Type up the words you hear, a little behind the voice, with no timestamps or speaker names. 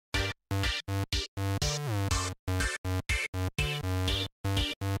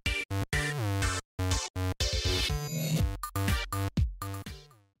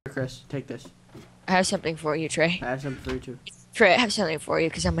Chris, take this. I have something for you, Trey. I have something for you too. Trey, I have something for you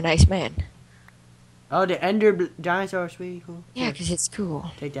because I'm a nice man. Oh, the Ender dinosaur, sweet, cool. Yeah, because it's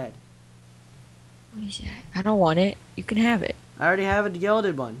cool. Take that. What is that? I don't want it. You can have it. I already have a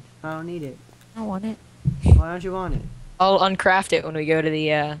gilded one. I don't need it. I don't want it. Why don't you want it? I'll uncraft it when we go to the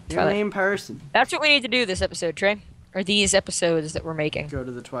You're Twilight. a lame person. That's what we need to do this episode, Trey. Or these episodes that we're making. Go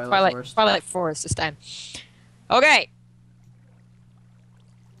to the Twilight Forest. Twilight Forest this time. Okay.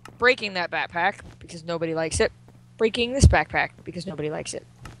 Breaking that backpack because nobody likes it. Breaking this backpack because nobody likes it.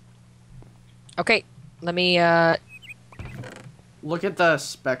 Okay, let me Look at the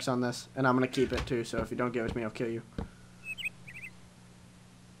specs on this, and I'm gonna keep it too. So if you don't give it to me, I'll kill you.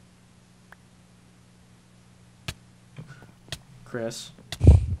 Chris.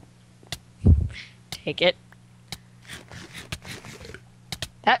 take it.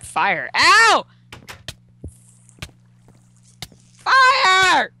 That fire. Ow!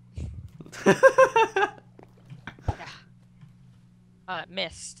 Fire! I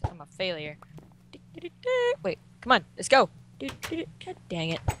missed. I'm a failure. Wait, come on, let's go. God dang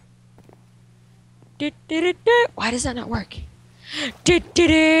it. Why does that not work?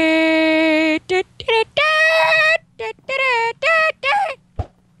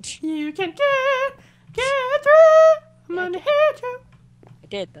 You can get through. I'm gonna hit you. I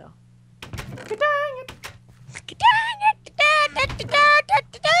did though. God dang it.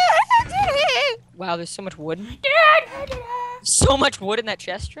 Wow, there's so much wood. So much wood in that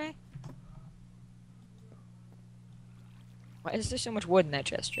chest tray? Why is there so much wood in that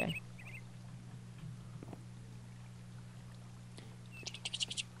chest tray?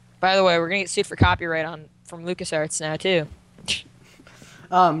 By the way, we're gonna get sued for copyright from LucasArts now too.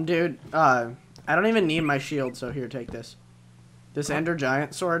 Dude, I don't even need my shield, so here, take this. This Ender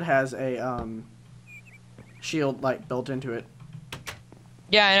Giant sword has a, shield, like, built into it.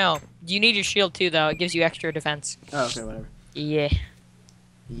 Yeah, I know. You need your shield too, though. It gives you extra defense. Oh, okay, whatever. Yeah.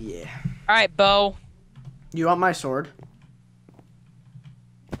 Yeah. Alright, Bo. You want my sword?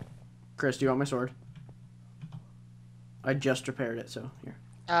 Chris, do you want my sword? I just repaired it, so here.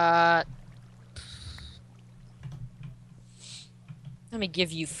 Let me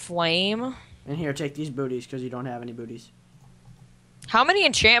give you flame. And here, take these booties, because you don't have any booties. How many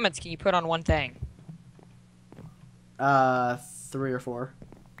enchantments can you put on one thing? 3 or 4.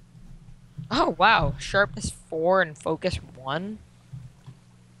 Oh, wow. Sharpness 4 and focus 1?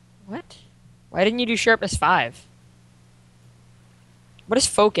 What? Why didn't you do sharpness 5? What is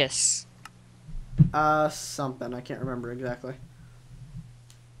focus? Something. I can't remember exactly.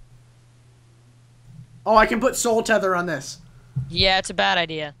 Oh, I can put soul tether on this. Yeah, it's a bad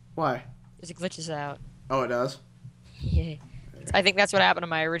idea. Why? Because it glitches out. Oh, it does? Yeah. I think that's what happened to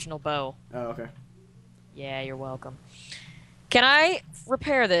my original bow. Oh, okay. Yeah, you're welcome. Can I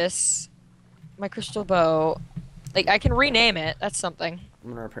repair this? My crystal bow. Like, I can rename it. That's something. I'm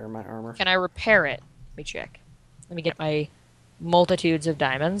gonna repair my armor. Can I repair it? Let me check. Let me get my multitudes of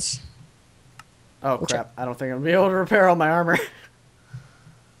diamonds. Oh, crap. I don't think I'm gonna be able to repair all my armor.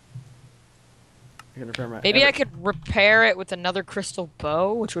 I can repair my... Maybe I could repair it with another crystal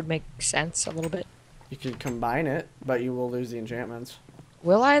bow, which would make sense a little bit. You could combine it, but you will lose the enchantments.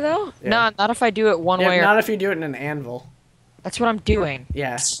 Will I, though? Yeah. No, not if I do it one way or... Not if you do it in an anvil. That's what I'm doing.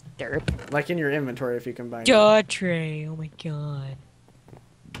 Yeah. Derp. Like in your inventory if you combine it. Duh, Trey. Oh my god.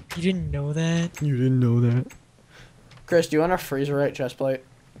 You didn't know that? You didn't know that. Chris, do you want a freezerite chestplate?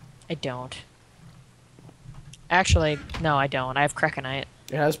 I don't. Actually, no, I don't. I have Krakenite.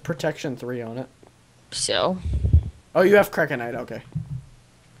 It has protection 3 on it. So? Oh, you have Krakenite, okay.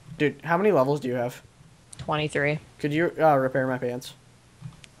 Dude, how many levels do you have? 23. Could you repair my pants?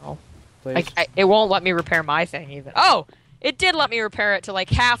 Oh. Please? It won't let me repair my thing, even. Oh! It did let me repair it to, like,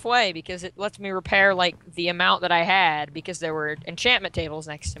 halfway, because it lets me repair, like, the amount that I had, because there were enchantment tables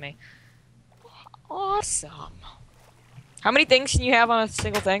next to me. Awesome. How many things can you have on a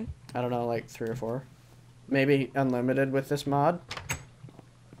single thing? I don't know, like 3 or 4. Maybe unlimited with this mod.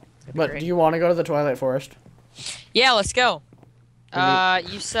 But do you want to go to the Twilight Forest? Yeah, let's go.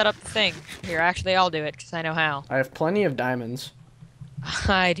 You set up the thing. Here, actually, I'll do it, because I know how. I have plenty of diamonds.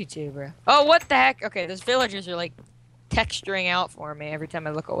 I do too, bro. Oh, what the heck? Okay, those villagers are, like, texturing out for me every time I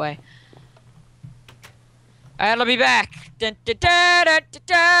look away. I'll be back. Oh, it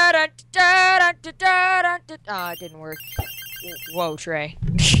didn't work. Whoa, Trey.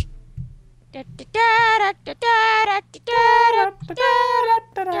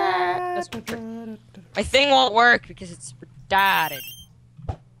 My thing won't work because it's retarded.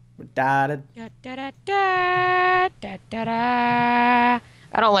 Retarded.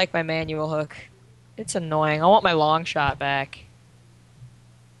 I don't like my manual hook. It's annoying. I want my long shot back.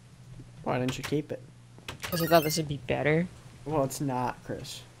 Why didn't you keep it? Because I thought this would be better. Well, it's not,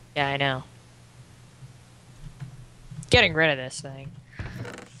 Chris. Yeah, I know. Getting rid of this thing.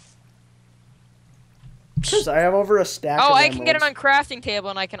 Because I have over a stack of Oh, I emeralds. can get an uncrafting table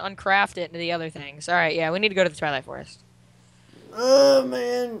and I can uncraft it into the other things. Alright, yeah, we need to go to the Twilight Forest. Oh,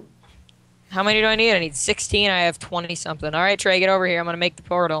 man. How many do I need? I need 16. I have 20 something. Alright, Trey, get over here. I'm going to make the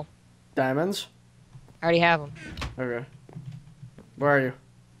portal. Diamonds? I already have them. Okay. Where are you?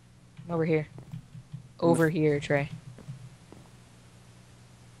 I'm over here. Over here, Trey.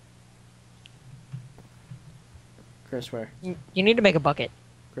 Chris, where? You need to make a bucket.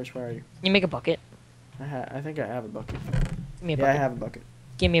 Chris, where are you? You make a bucket. I think I have a bucket. Give me a Yeah, I bucket. have a bucket.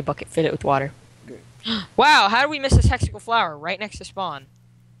 Give me a bucket. Fill it with water. Good. Wow, how did we miss this hexical flower right next to spawn?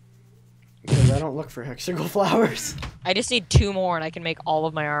 Because I don't look for hexical flowers. I just need 2 more and I can make all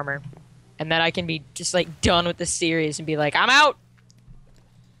of my armor. And then I can be just like done with the series and be like, I'm out!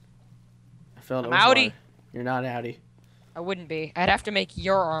 I filled it I'm with outie. water. You're not outie. I wouldn't be. I'd have to make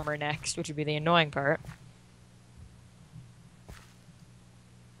your armor next, which would be the annoying part.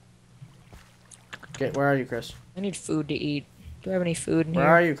 Okay, where are you, Chris? I need food to eat. Do I have any food in Where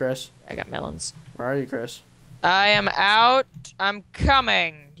here? are you, Chris? I got melons. Where are you, Chris? I am out. I'm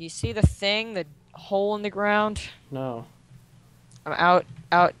coming. Do you see the thing? The hole in the ground? No. I'm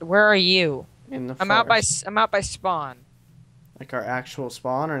out. Where are you? In the I'm out by forest. spawn. Like our actual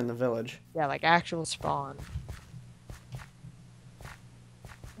spawn or in the village? Yeah, like actual spawn.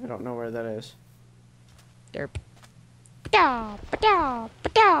 I don't know where that is. Derp. Ba-da, ba-da,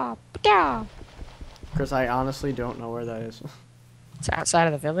 ba-da, ba-da. Chris, I honestly don't know where that is. It's outside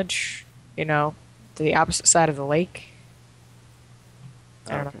of the village. You know, to the opposite side of the lake.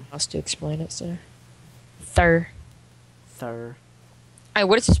 I don't know how else to explain it, sir. Thur. Hey,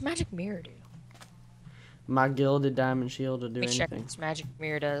 what does this magic mirror do? My gilded diamond shield will do Let me check what anything. this magic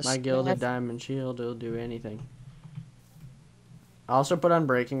mirror does. My gilded diamond shield will do anything. I also put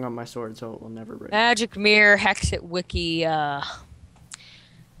unbreaking on my sword so it will never break. Magic mirror Hexxit wiki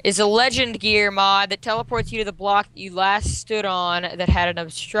is a legend gear mod that teleports you to the block that you last stood on that had an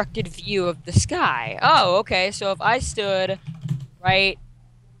obstructed view of the sky. Oh, okay. So if I stood right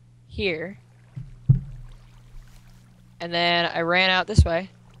here and then I ran out this way.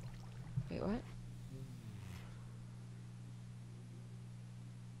 Wait, what?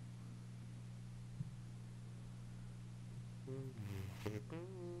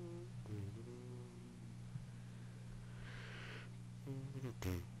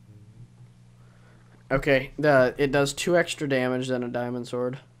 Okay, it does 2 extra damage than a diamond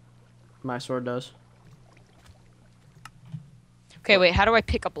sword. My sword does. Okay, wait, how do I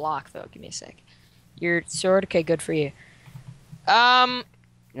pick a block though? Give me a sec. Your sword? Okay, good for you. And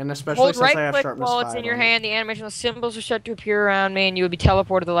especially hold since right I have click sharpness while 5 it's in your on it. hand. The animation of symbols will start to appear around me, and you will be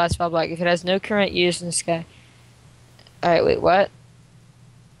teleported to the last spell block if it has no current use in the sky. Alright, wait, what?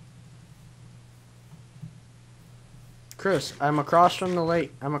 Chris, I'm across from the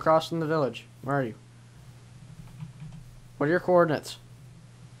lake. I'm across from the village. Where are you? What are your coordinates?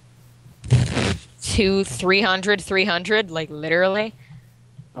 300, like literally.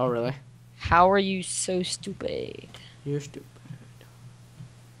 Oh, really? How are you so stupid? You're stupid.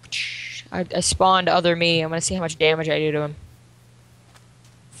 I spawned other me. I'm gonna see how much damage I do to him.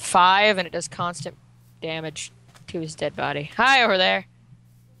 5, and it does constant damage to his dead body. Hi, over there.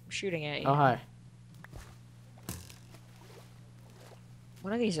 I'm shooting at you. Oh, hi.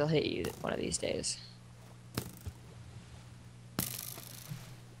 One of these will hit you one of these days.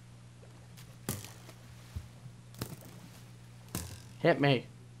 Hit me.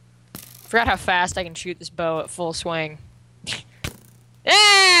 Forgot how fast I can shoot this bow at full swing.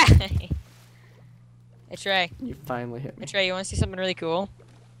 Ah! Hey Trey. You finally hit Hey me. Trey, you want to see something really cool?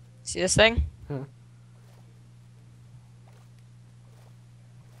 See this thing? Huh.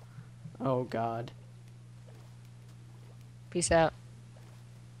 Oh, God. Peace out.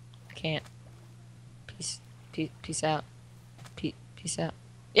 I can't. Peace out. Peace out.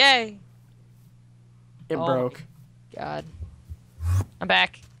 Yay! It Oh. broke. God. I'm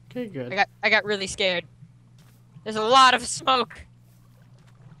back. Okay, good. I got really scared. There's a lot of smoke.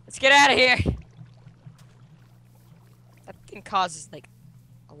 Let's get out of here. That thing causes like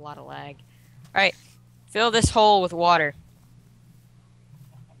a lot of lag. Alright. Fill this hole with water.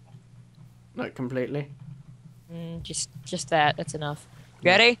 Not completely. Just that. That's enough.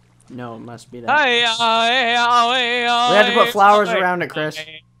 Ready? No, it must be that. We We had to put flowers around it, Chris.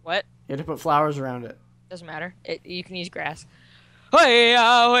 What? You had to put flowers around it. Doesn't matter. You can use grass.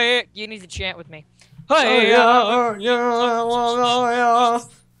 You need to chant with me.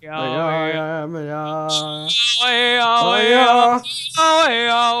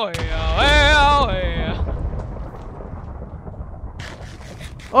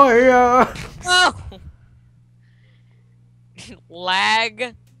 Oh yeah. Oh!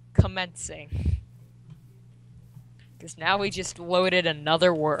 Lag commencing. Because now we just loaded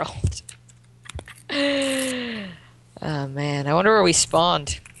another world. Oh man, I wonder where we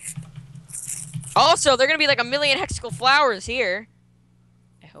spawned. Also, there are gonna be like a million hexical flowers here.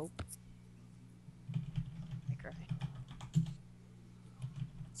 I hope. I cry.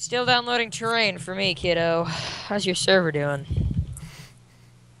 Still downloading terrain for me, kiddo. How's your server doing?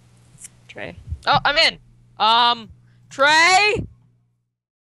 Trey. Oh, I'm in. Trey?